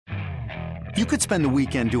You could spend the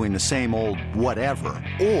weekend doing the same old whatever,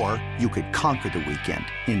 or you could conquer the weekend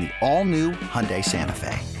in the all-new Hyundai Santa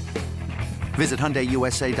Fe. Visit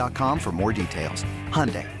HyundaiUSA.com for more details.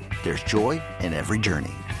 Hyundai, there's joy in every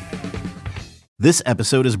journey. This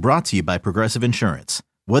episode is brought to you by Progressive Insurance.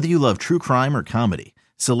 Whether you love true crime or comedy,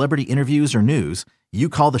 celebrity interviews or news, you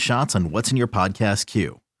call the shots on what's in your podcast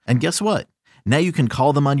queue. And guess what? Now you can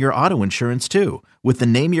call them on your auto insurance too with the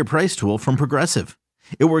Name Your Price tool from Progressive.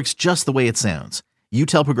 It works just the way it sounds. You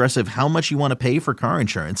tell Progressive how much you want to pay for car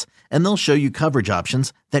insurance, and they'll show you coverage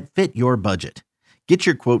options that fit your budget. Get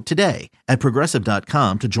your quote today at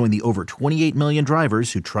Progressive.com to join the over 28 million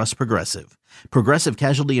drivers who trust Progressive. Progressive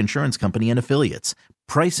Casualty Insurance Company and Affiliates.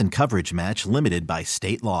 Price and coverage match limited by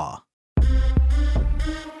state law.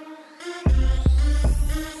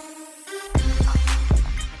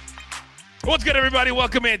 What's good, everybody?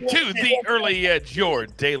 Welcome in to the Early Edge, your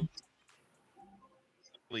daily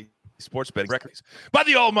sports betting records by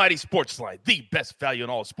the almighty Sports Line, the best value in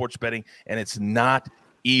all sports betting, and it's not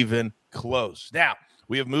even close. Now,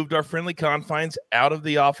 we have moved our friendly confines out of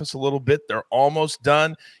the office a little bit. They're almost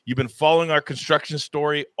done. You've been following our construction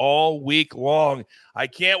story all week long. I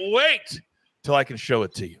can't wait till I can show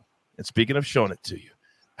it to you. And speaking of showing it to you,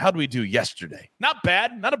 how did we do yesterday? Not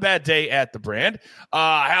bad. Not a bad day at the brand.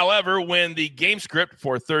 However, when the game script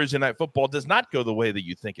for Thursday Night Football does not go the way that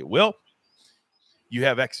you think it will, you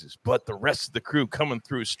have X's, but the rest of the crew coming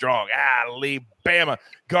through strong. Alabama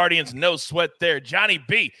Guardians, no sweat there. Johnny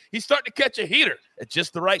B, he's starting to catch a heater at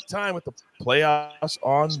just the right time with the playoffs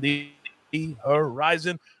on the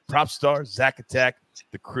horizon. Prop star, Zach Attack,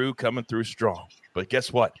 the crew coming through strong. But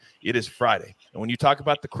guess what? It is Friday. And when you talk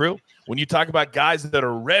about the crew, when you talk about guys that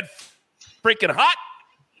are red freaking hot,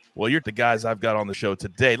 well, you're the guys I've got on the show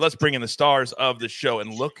today. Let's bring in the stars of the show,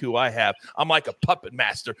 and look who I have. I'm like a puppet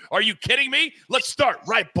master. Are you kidding me? Let's start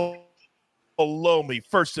right below me,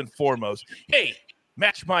 first and foremost. Hey,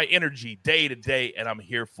 match my energy day to day, and I'm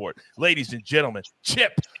here for it. Ladies and gentlemen,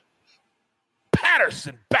 Chip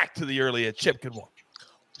Patterson, back to the early edge. Chip, good morning.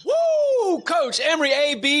 Woo! Coach Emory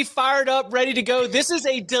AB fired up, ready to go. This is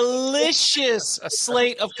a delicious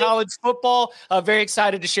slate of college football. Very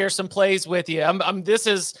excited to share some plays with you. This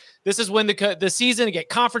is when the season to get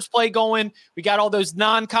conference play going. We got all those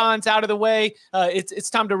non-cons out of the way. It's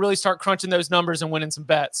time to really start crunching those numbers and winning some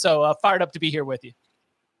bets. So fired up to be here with you.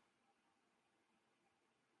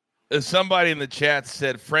 Somebody in the chat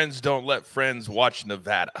said, friends don't let friends watch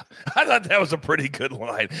Nevada. I thought that was a pretty good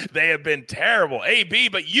line. They have been terrible. AB,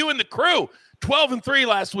 but you and the crew, 12-3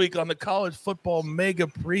 last week on the college football mega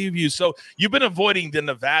preview. So you've been avoiding the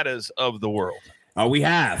Nevadas of the world. We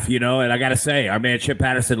have, and I got to say, our man Chip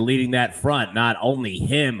Patterson leading that front, not only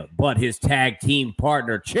him, but his tag team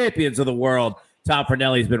partner, champions of the world. Tom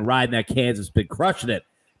Fornelli's been riding that Kansas, been crushing it.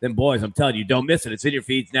 Then, boys, I'm telling you, don't miss it. It's in your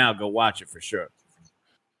feeds now. Go watch it for sure.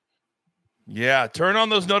 Yeah, turn on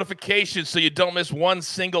those notifications so you don't miss one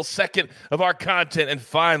single second of our content. And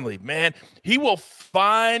finally, man, he will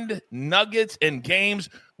find nuggets and games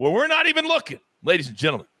where we're not even looking. Ladies and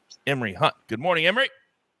gentlemen, Emory Hunt. Good morning, Emory.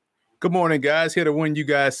 Good morning, guys. Here to win you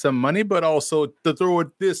guys some money, but also to throw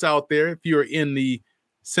this out there. If you're in the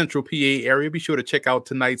Central PA area, be sure to check out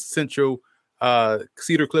tonight's Central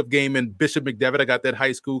Cedar Cliff game in Bishop McDevitt. I got that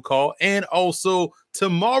high school call. And also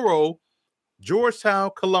tomorrow,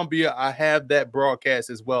 Georgetown, Columbia, I have that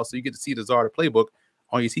broadcast as well, so you get to see the Zarda playbook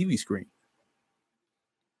on your TV screen.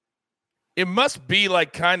 It must be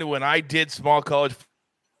like kind of when I did small college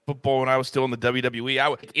football when I was still in the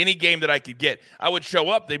WWE. Any game that I could get, I would show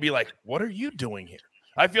up. They'd be like, what are you doing here?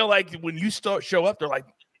 I feel like when you show up, they're like,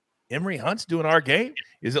 Emory Hunt's doing our game?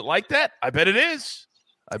 Is it like that? I bet it is.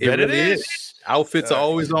 I bet it is. Outfits are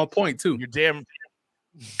always on point, too. You're damn –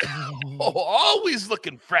 always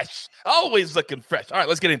looking fresh. Always looking fresh. All right,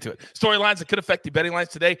 let's get into it. Storylines that could affect the betting lines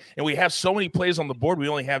today, and we have so many plays on the board, we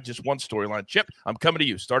only have just one storyline. Chip, I'm coming to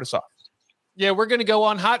you. Start us off. Yeah, we're going to go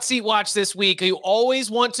on Hot Seat Watch this week. You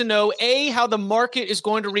always want to know, A, how the market is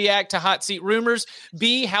going to react to hot seat rumors,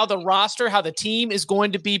 B, how the roster, how the team is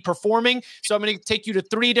going to be performing. So I'm going to take you to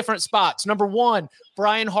three different spots. Number one,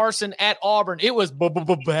 Brian Harsin at Auburn. It was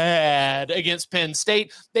bad against Penn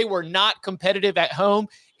State. They were not competitive at home.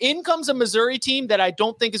 In comes a Missouri team that I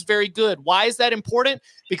don't think is very good. Why is that important?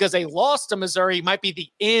 Because a loss to Missouri might be the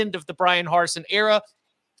end of the Brian Harsin era.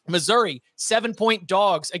 Missouri, 7-point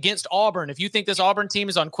dogs against Auburn. If you think this Auburn team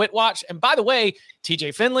is on quit watch, and by the way,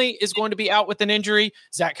 TJ Finley is going to be out with an injury.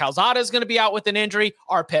 Zach Calzada is going to be out with an injury.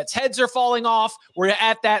 Our pets' heads are falling off. We're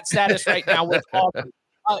at that status right now with Auburn.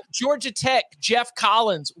 Georgia Tech, Jeff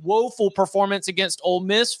Collins, woeful performance against Ole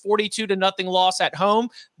Miss, 42-0 loss at home.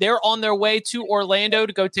 They're on their way to Orlando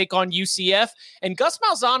to go take on UCF. And Gus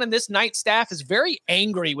Malzahn and this Knight staff is very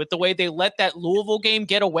angry with the way they let that Louisville game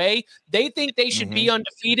get away. They think they should be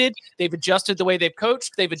undefeated. They've adjusted the way they've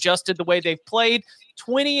coached. They've adjusted the way they've played.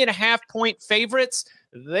 20.5-point favorites.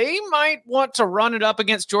 They might want to run it up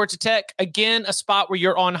against Georgia Tech. Again, a spot where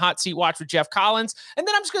you're on hot seat watch with Jeff Collins. And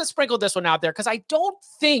then I'm just going to sprinkle this one out there because I don't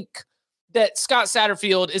think that Scott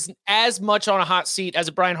Satterfield is as much on a hot seat as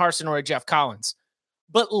a Brian Harsin or a Jeff Collins.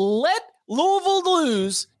 But let Louisville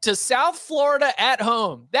lose to South Florida at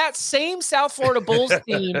home. That same South Florida Bulls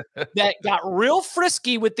team that got real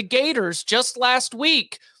frisky with the Gators just last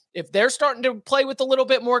week. If they're starting to play with a little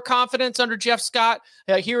bit more confidence under Jeff Scott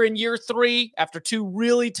here in year 3 after 2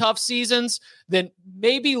 really tough seasons, then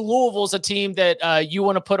maybe Louisville's a team that you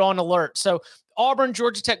want to put on alert. So Auburn,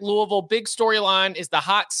 Georgia Tech, Louisville, big storyline is the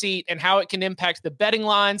hot seat and how it can impact the betting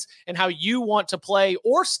lines and how you want to play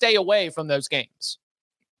or stay away from those games.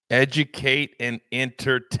 Educate and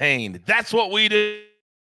entertain. That's what we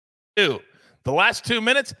do. The last 2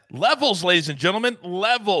 minutes, levels, ladies and gentlemen,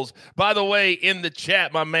 levels. By the way, in the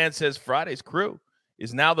chat, my man says Friday's crew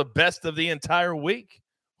is now the best of the entire week.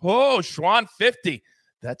 Oh, Schwan 50.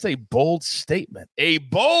 That's a bold statement. A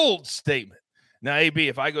bold statement. Now, AB,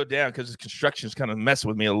 if I go down, because the construction is kind of messing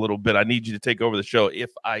with me a little bit, I need you to take over the show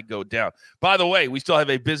if I go down. By the way, we still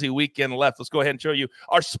have a busy weekend left. Let's go ahead and show you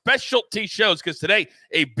our specialty shows, because today,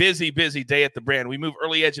 a busy day at the brand. We move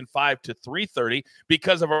early edge in 5 to 3:30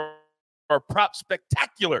 because of our Prop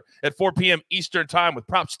Spectacular at 4 p.m. Eastern time with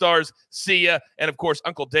Prop Stars, Sia, and, of course,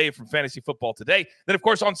 Uncle Dave from Fantasy Football Today. Then, of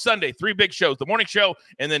course, on Sunday, 3 big shows, the morning show,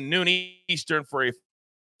 and then noon Eastern for a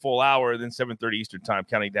full hour, then 7:30 Eastern time,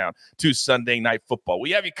 counting down to Sunday Night Football.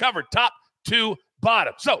 We have you covered top to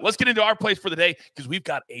bottom. So let's get into our plays for the day because we've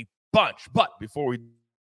got a bunch. But before we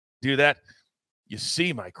do that, you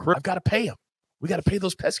see my crew. I've got to pay them. We got to pay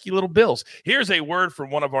those pesky little bills. Here's a word from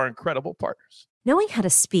one of our incredible partners. Knowing how to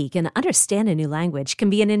speak and understand a new language can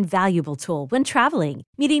be an invaluable tool when traveling,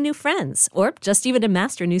 meeting new friends, or just even to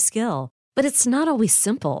master a new skill. But it's not always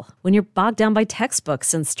simple when you're bogged down by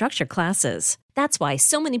textbooks and structured classes. That's why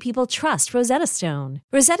so many people trust Rosetta Stone.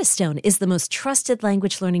 Rosetta Stone is the most trusted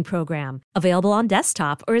language learning program, available on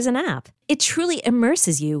desktop or as an app. It truly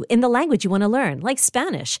immerses you in the language you want to learn, like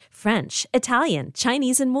Spanish, French, Italian,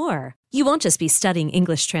 Chinese, and more. You won't just be studying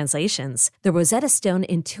English translations. The Rosetta Stone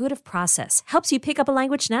intuitive process helps you pick up a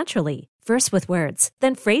language naturally, first with words,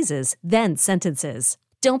 then phrases, then sentences.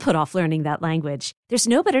 Don't put off learning that language. There's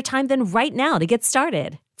no better time than right now to get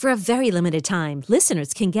started. For a very limited time,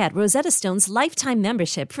 listeners can get Rosetta Stone's lifetime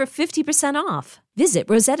membership for 50% off. Visit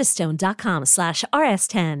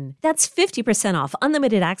rosettastone.com/rs10. That's 50% off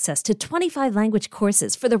unlimited access to 25 language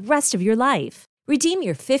courses for the rest of your life. Redeem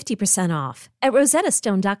your 50% off at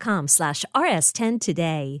rosettastone.com/rs10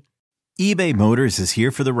 today. eBay Motors is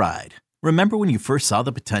here for the ride. Remember when you first saw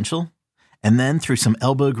the potential? And then through some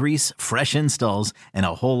elbow grease, fresh installs, and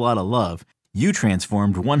a whole lot of love, you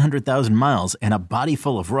transformed 100,000 miles and a body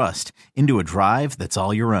full of rust into a drive that's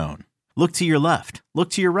all your own. Look to your left. Look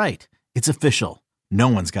to your right. It's official. No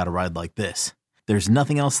one's got a ride like this. There's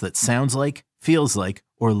nothing else that sounds like, feels like,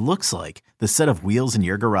 or looks like the set of wheels in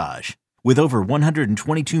your garage. With over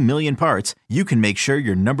 122 million parts, you can make sure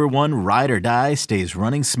your number one ride or die stays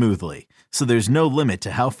running smoothly, so there's no limit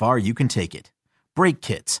to how far you can take it. Brake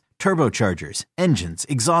kits, turbochargers, engines,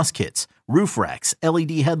 exhaust kits, roof racks,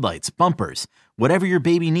 LED headlights, bumpers, whatever your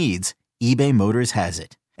baby needs, eBay Motors has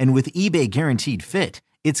it. And with eBay Guaranteed Fit,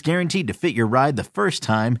 it's guaranteed to fit your ride the first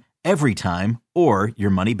time, every time, or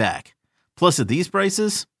your money back. Plus, at these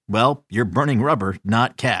prices, well, you're burning rubber,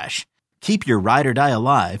 not cash. Keep your ride or die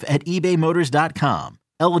alive at ebaymotors.com.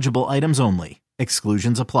 Eligible items only.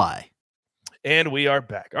 Exclusions apply. And we are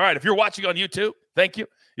back. All right, if you're watching on YouTube, thank you.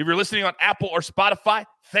 If you're listening on Apple or Spotify,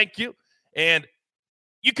 thank you. And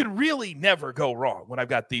you can really never go wrong when I've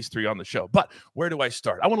got these three on the show. But where do I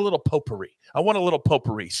start? I want a little potpourri.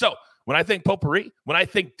 So when I think potpourri, when I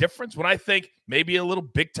think difference, when I think maybe a little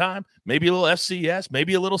big time, maybe a little FCS,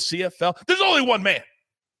 maybe a little CFL, there's only one man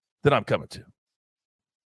that I'm coming to.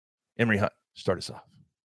 Emery Hunt, start us off.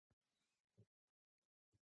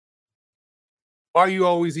 Why are you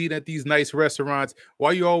always eating at these nice restaurants? Why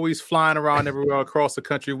are you always flying around everywhere across the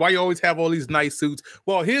country? Why you always have all these nice suits?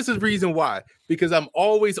 Well, here's the reason why. Because I'm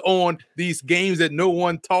always on these games that no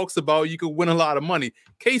one talks about. You could win a lot of money.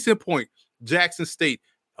 Case in point, Jackson State.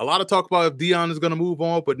 A lot of talk about if Deion is going to move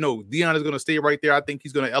on, but no, Deion is going to stay right there. I think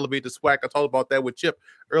he's going to elevate the swag. I talked about that with Chip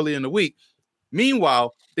earlier in the week.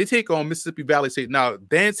 Meanwhile, they take on Mississippi Valley State. Now,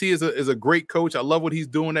 Dancy is a great coach. I love what he's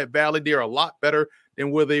doing at Valley. They're a lot better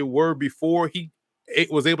than where they were before. He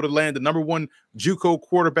was able to land the number one JUCO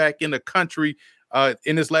quarterback in the country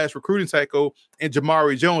in his last recruiting cycle, and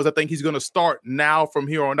Jamari Jones. I think he's going to start now from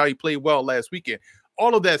here on out. He played well last weekend.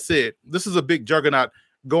 All of that said, this is a big juggernaut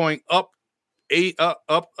going up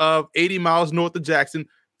 80 miles north of Jackson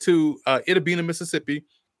to Itta Bena, Mississippi,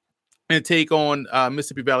 and take on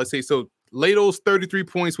Mississippi Valley State. So lay those 33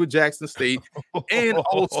 points with Jackson State and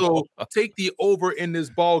also take the over in this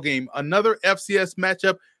ball game. Another FCS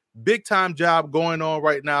matchup, big time job going on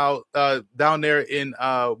right now down there in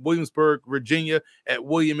Williamsburg, Virginia at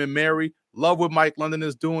William and Mary. Love what Mike London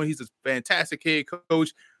is doing. He's a fantastic head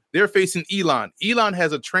coach. They're facing Elon. Elon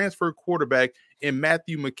has a transfer quarterback in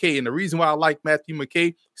Matthew McKay. And the reason why I like Matthew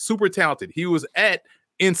McKay, super talented. He was at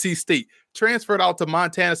NC State, transferred out to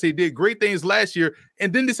Montana State, did great things last year,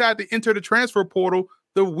 and then decided to enter the transfer portal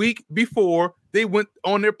the week before they went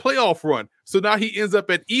on their playoff run. So now he ends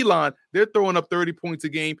up at Elon. They're throwing up 30 points a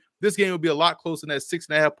game. This game will be a lot closer than that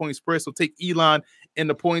 6.5 point spread. So take Elon in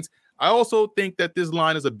the points. I also think that this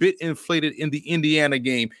line is a bit inflated in the Indiana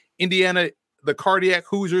game. Indiana, the Cardiac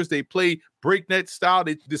Hoosiers, they play breakneck style.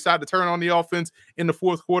 They decide to turn on the offense in the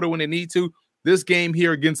fourth quarter when they need to. This game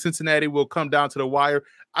here against Cincinnati will come down to the wire.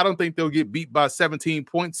 I don't think they'll get beat by 17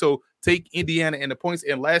 points. So take Indiana and the points.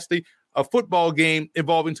 And lastly, a football game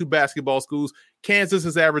involving two basketball schools. Kansas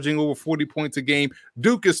is averaging over 40 points a game.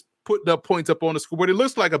 Duke is putting up points up on the scoreboard. It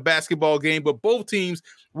looks like a basketball game, but both teams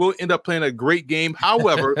will end up playing a great game.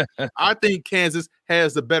 However, I think Kansas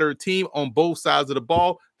has the better team on both sides of the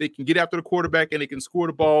ball. They can get after the quarterback and they can score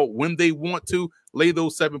the ball when they want to. Lay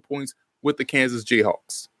those 7 points with the Kansas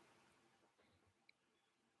Jayhawks.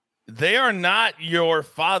 They are not your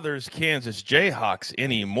father's Kansas Jayhawks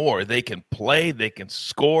anymore. They can play, they can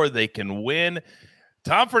score, they can win.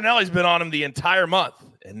 Tom Fornelli's been on them the entire month,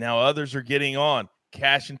 and now others are getting on.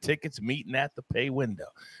 Cashing tickets, meeting at the pay window.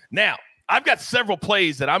 Now, I've got several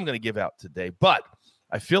plays that I'm going to give out today, but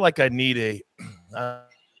I feel like I need I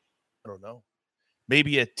don't know,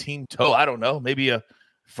 maybe a team total. I don't know, maybe a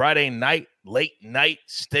Friday night, late night,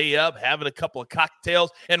 stay up, having a couple of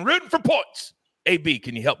cocktails, and rooting for points. AB,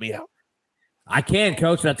 can you help me out? I can,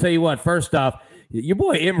 Coach. And I'll tell you what, first off, your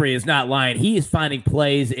boy Emery is not lying. He is finding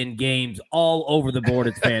plays in games all over the board.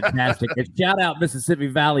 It's fantastic. And shout out Mississippi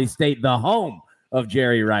Valley State, the home of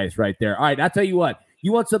Jerry Rice right there. All right, I'll tell you what.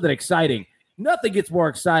 You want something exciting. Nothing gets more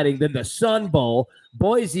exciting than the Sun Bowl,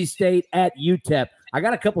 Boise State at UTEP. I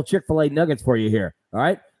got a couple Chick-fil-A nuggets for you here. All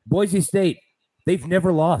right, Boise State, they've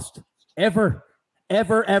never lost, ever to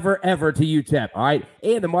UTEP, all right?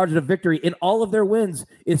 And the margin of victory in all of their wins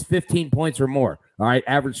is 15 points or more, all right?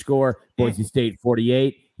 Average score, Boise State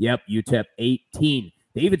 48. Yep, UTEP 18.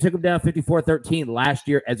 They even took them down 54-13 last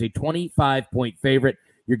year as a 25-point favorite.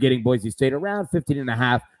 You're getting Boise State around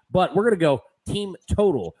 15.5, but we're going to go team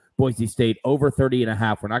total Boise State over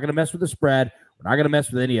 30.5. We're not going to mess with the spread. We're not going to mess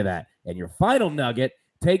with any of that. And your final nugget,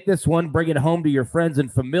 take this one, bring it home to your friends and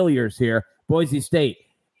familiars here. Boise State,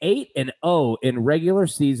 8-0 in regular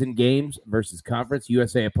season games versus Conference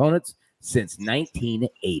USA opponents since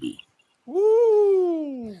 1980.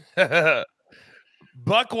 Woo!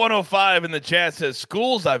 Buck 105 in the chat says,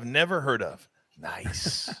 schools I've never heard of.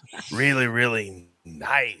 Nice. Really, really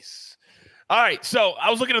nice. All right, so I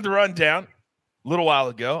was looking at the rundown a little while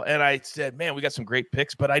ago, and I said, man, we got some great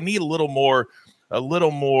picks, but I need a little more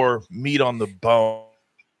meat on the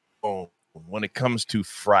bone when it comes to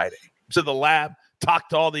Friday. So the lab,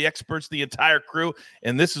 talked to all the experts, the entire crew,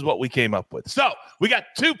 and this is what we came up with. So we got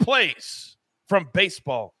 2 plays from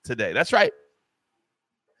baseball today. That's right.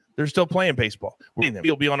 They're still playing baseball.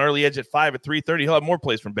 He'll be on early edge at 5 at 3:30. He'll have more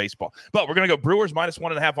plays from baseball. But we're going to go Brewers minus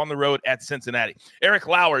 1.5 on the road at Cincinnati. Eric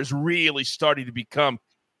Lauer is really starting to become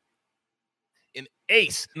an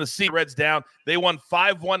ace in the sea. Reds down. They won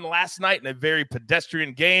 5-1 last night in a very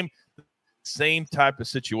pedestrian game. Same type of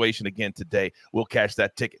situation again today. We'll cash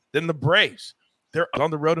that ticket. Then the Braves. They're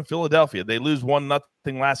on the road in Philadelphia. They lose 1-0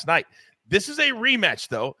 last night. This is a rematch,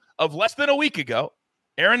 though, of less than a week ago.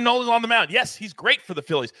 Aaron Nolan's on the mound. Yes, he's great for the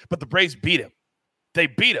Phillies, but the Braves beat him. They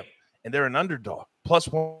beat him, and they're an underdog. Plus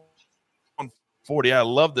 140. I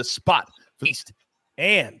love the spot for the East,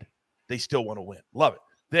 and they still want to win. Love it.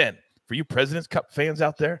 Then, for you President's Cup fans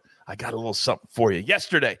out there, I got a little something for you.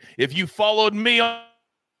 Yesterday, if you followed me on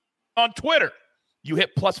Twitter, you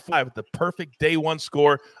hit +5 with the perfect day one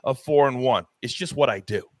score of 4-1. It's just what I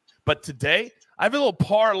do. But today, I have a little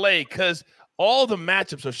parlay because all the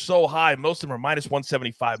matchups are so high. Most of them are minus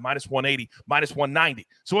 175, minus 180, minus 190.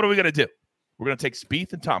 So what are we going to do? We're going to take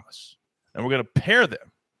Spieth and Thomas, and we're going to pair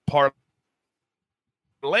them parlay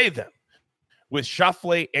parlay them with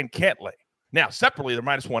Schauffele and Cantlay. Now, separately, they're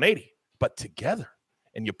minus 180, but together,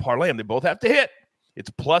 and you parlay them, they both have to hit. It's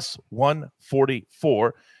plus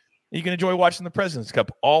 144. You can enjoy watching the President's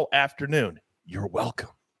Cup all afternoon. You're welcome.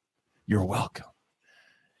 You're welcome.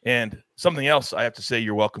 And something else I have to say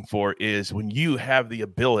you're welcome for is when you have the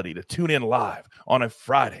ability to tune in live on a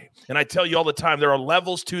Friday. And I tell you all the time, there are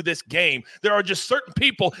levels to this game. There are just certain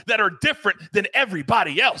people that are different than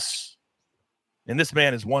everybody else. And this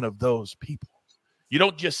man is one of those people. You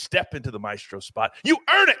don't just step into the maestro spot. You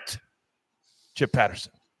earn it. Chip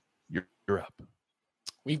Patterson, you're up.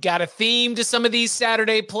 We've got a theme to some of these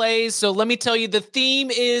Saturday plays. So let me tell you, the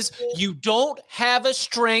theme is you don't have a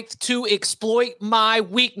strength to exploit my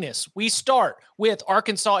weakness. We start with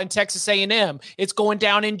Arkansas and Texas A&M. It's going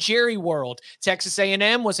down in Jerry World. Texas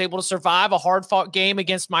A&M was able to survive a hard-fought game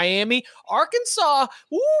against Miami. Arkansas,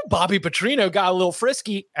 Bobby Petrino got a little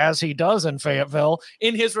frisky, as he does in Fayetteville,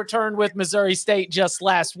 in his return with Missouri State just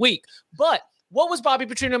last week. But what was Bobby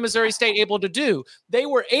Petrino, Missouri State, able to do? They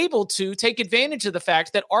were able to take advantage of the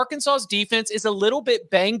fact that Arkansas's defense is a little bit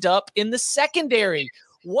banged up in the secondary.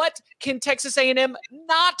 What can Texas A&M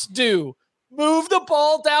not do? Move the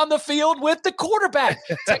ball down the field with the quarterback.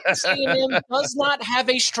 Texas A&M does not have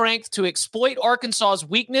a strength to exploit Arkansas's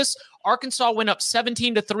weakness. Arkansas went up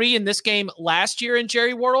 17-3 in this game last year in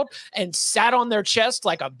Jerry World and sat on their chest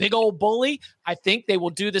like a big old bully. I think they will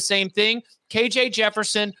do the same thing. KJ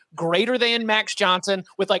Jefferson, greater than Max Johnson,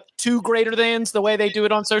 with like two greater thans the way they do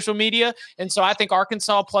it on social media. And so I think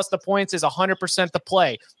Arkansas plus the points is 100% the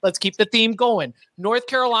play. Let's keep the theme going. North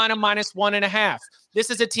Carolina minus 1.5. This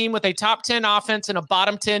is a team with a top 10 offense and a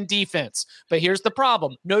bottom 10 defense. But here's the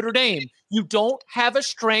problem. Notre Dame, you don't have a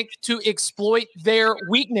strength to exploit their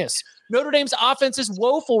weakness. Notre Dame's offense is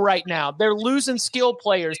woeful right now. They're losing skill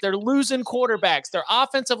players. They're losing quarterbacks. Their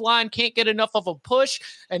offensive line can't get enough of a push,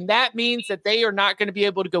 and that means that they are not going to be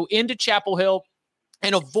able to go into Chapel Hill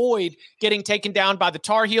and avoid getting taken down by the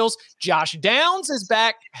Tar Heels. Josh Downs is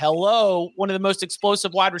back. Hello, one of the most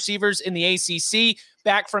explosive wide receivers in the ACC,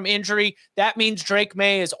 back from injury. That means Drake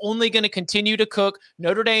May is only going to continue to cook.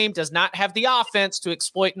 Notre Dame does not have the offense to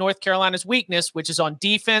exploit North Carolina's weakness, which is on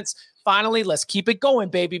defense. Finally, let's keep it going,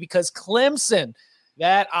 baby, because Clemson,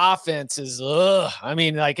 that offense is,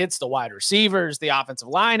 it's the wide receivers. The offensive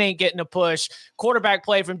line ain't getting a push. Quarterback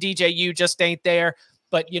play from DJU just ain't there.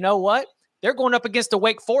 But you know what? They're going up against a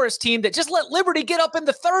Wake Forest team that just let Liberty get up in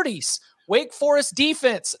the 30s. Wake Forest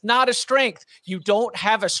defense, not a strength. You don't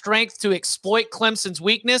have a strength to exploit Clemson's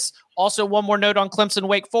weakness. Also, one more note on Clemson,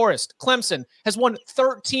 Wake Forest. Clemson has won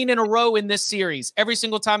 13 in a row in this series, every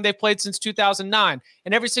single time they've played since 2009.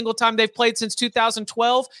 And every single time they've played since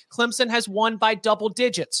 2012, Clemson has won by double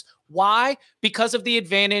digits. Why? Because of the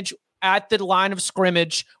advantage at the line of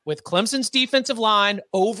scrimmage with Clemson's defensive line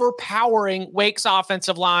overpowering Wake's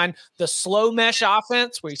offensive line, the slow mesh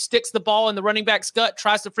offense where he sticks the ball in the running back's gut,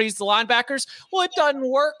 tries to freeze the linebackers. Well, it doesn't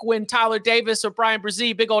work when Tyler Davis or Brian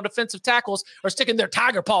Brzee, big old defensive tackles, are sticking their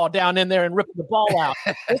tiger paw down in there and ripping the ball out.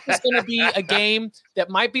 This is going to be a game that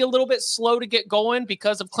might be a little bit slow to get going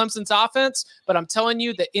because of Clemson's offense, but I'm telling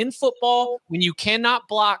you that in football, when you cannot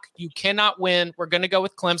block, you cannot win. We're going to go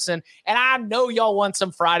with Clemson, and I know y'all want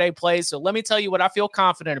some Friday plays, so let me tell you what I feel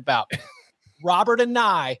confident about. Robert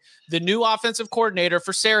Anae, the new offensive coordinator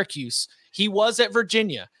for Syracuse, he was at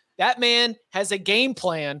Virginia. That man has a game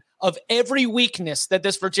plan of every weakness that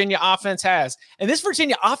this Virginia offense has. And this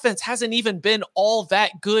Virginia offense hasn't even been all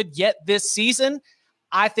that good yet this season.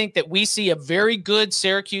 I think that we see a very good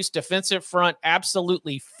Syracuse defensive front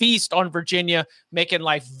absolutely feast on Virginia, making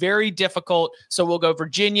life very difficult. So we'll go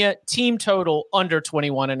Virginia, team total under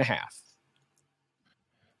 21.5.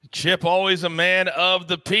 Chip, always a man of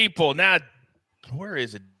the people. Now, where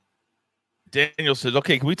is it? Daniel says,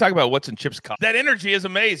 okay, can we talk about what's in Chip's cup? That energy is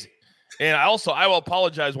amazing. And I will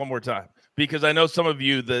apologize one more time because I know some of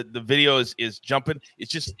you, the video is jumping.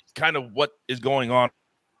 It's just kind of what is going on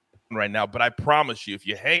right now. But I promise you, if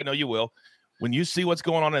you hang, I know you will, when you see what's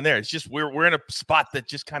going on in there, it's just we're in a spot that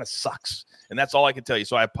just kind of sucks. And that's all I can tell you.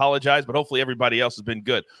 So I apologize, but hopefully everybody else has been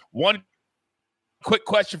good. One quick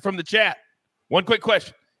question from the chat. One quick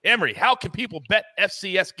question. Emory, how can people bet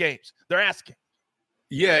FCS games? They're asking.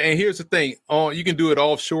 Yeah, and here's the thing. You can do it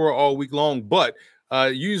offshore all week long, but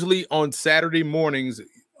usually on Saturday mornings,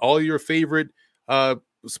 all your favorite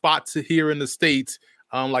spots here in the States,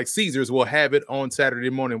 like Caesars, will have it on Saturday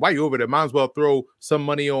morning. While you're over there, might as well throw some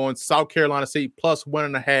money on South Carolina State plus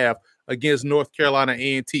 1.5 against North Carolina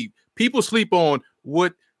A&T. People sleep on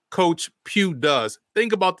what Coach Pugh does.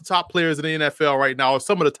 Think about the top players in the NFL right now, or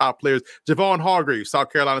some of the top players. Javon Hargrave,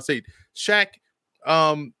 South Carolina State. Shaq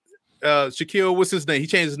Shaquille, what's his name? He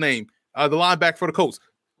changed his name. The linebacker for the Colts,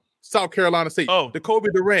 South Carolina State. Jacoby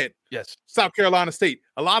Durant. Yes. South Carolina State.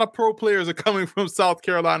 A lot of pro players are coming from South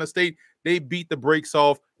Carolina State. They beat the brakes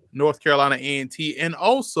off North Carolina A&T. And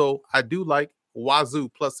also, I do like Wazoo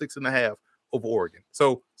plus 6.5 over Oregon.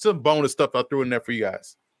 So some bonus stuff I threw in there for you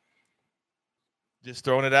guys. Just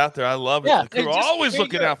throwing it out there. I love it. Yeah, We're always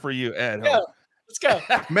looking out for you, Ed. Yeah. Let's go.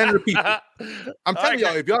 Men of the people. I'm telling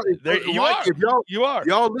y'all, if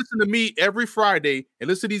y'all listen to me every Friday and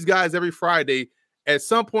listen to these guys every Friday, at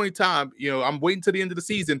some point in time, I'm waiting till the end of the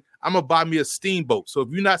season. I'm gonna buy me a steamboat. So if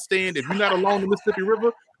you're not along the Mississippi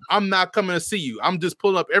River, I'm not coming to see you. I'm just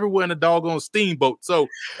pulling up everywhere in the doggone steamboat. So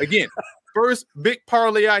again, first big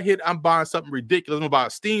parlay I hit, I'm buying something ridiculous. I'm gonna buy a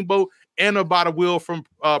steamboat and I'm buy a wheel from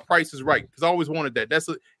Price is Right, because I always wanted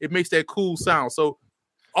that. It makes that cool sound. So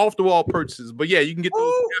off the wall purchases, but yeah, you can get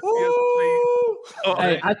those.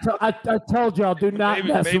 Hey, I told y'all, do not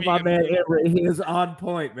mess with my man Emory. He is on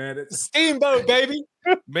point, man. It's steamboat, baby.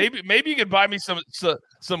 Maybe you can buy me some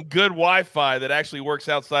good Wi-Fi that actually works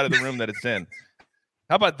outside of the room that it's in.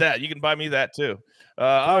 How about that? You can buy me that too.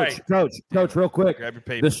 All right, Coach, real quick. Grab your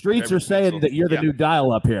paper. The streets are saying that you're the new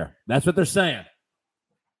dial up here. That's what they're saying.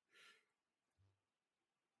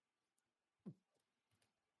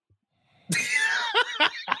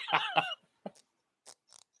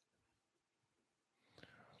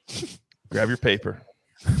 Grab your paper.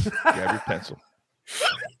 Grab your pencil.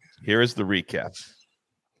 Here is the recap,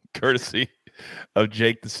 courtesy of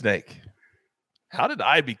Jake the Snake. How did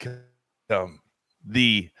I become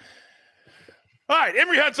the... All right,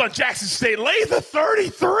 Emory Hunt's on Jackson State. Lay the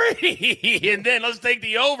 33. And then let's take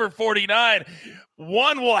the over 49.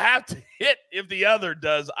 One will have to hit if the other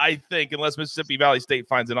does, I think, unless Mississippi Valley State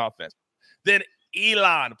finds an offense. Then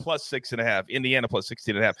Elon plus 6.5. Indiana plus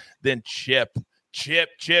 16.5. Then Chip.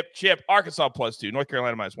 Arkansas plus 2. North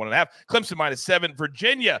Carolina minus 1.5. Clemson minus 7.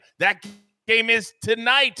 Virginia. That game is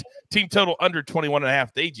tonight. Team total under 21.5.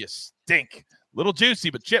 They just stink. Little juicy,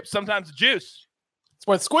 but Chip, sometimes the juice. It's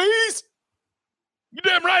what squeeze. You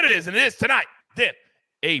damn right it is, and it is tonight. Then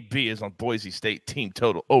AB is on Boise State. Team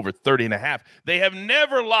total over 30.5. They have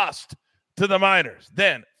never lost to the Miners.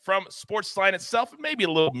 Then from Sportsline itself, maybe a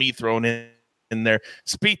little me thrown in there.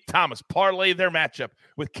 Spieth Thomas parlay their matchup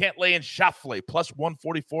with Cantlay and Schauffele plus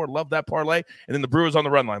 144. Love that parlay. And then the Brewers on the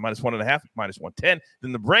run line minus 1.5, minus 110.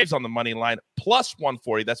 Then the Braves on the money line plus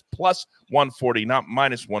 140. That's plus 140, not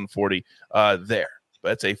minus 140 there.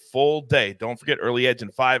 But it's a full day. Don't forget early edge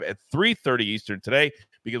and 5 at 3:30 Eastern today,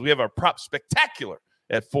 because we have our prop spectacular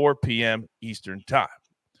at 4 p.m. Eastern time.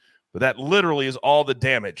 But that literally is all the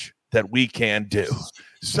damage that we can do.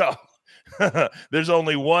 So there's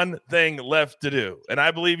only one thing left to do. And I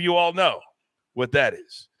believe you all know what that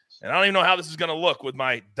is. And I don't even know how this is going to look with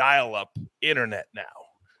my dial-up internet now.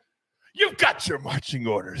 You've got your marching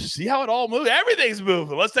orders. See how it all moves? Everything's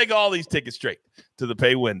moving. Let's take all these tickets straight to the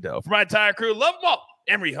pay window. For my entire crew, love them all.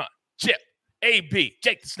 Emory Hunt, Chip, AB,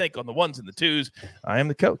 Jake the Snake on the ones and the twos. I am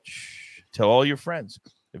the coach. Tell all your friends.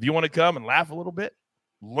 If you want to come and laugh a little bit,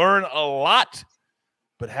 learn a lot,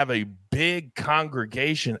 but have a big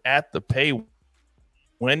congregation at the pay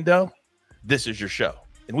window, this is your show.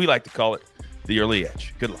 And we like to call it the Early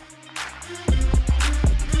Edge. Good luck.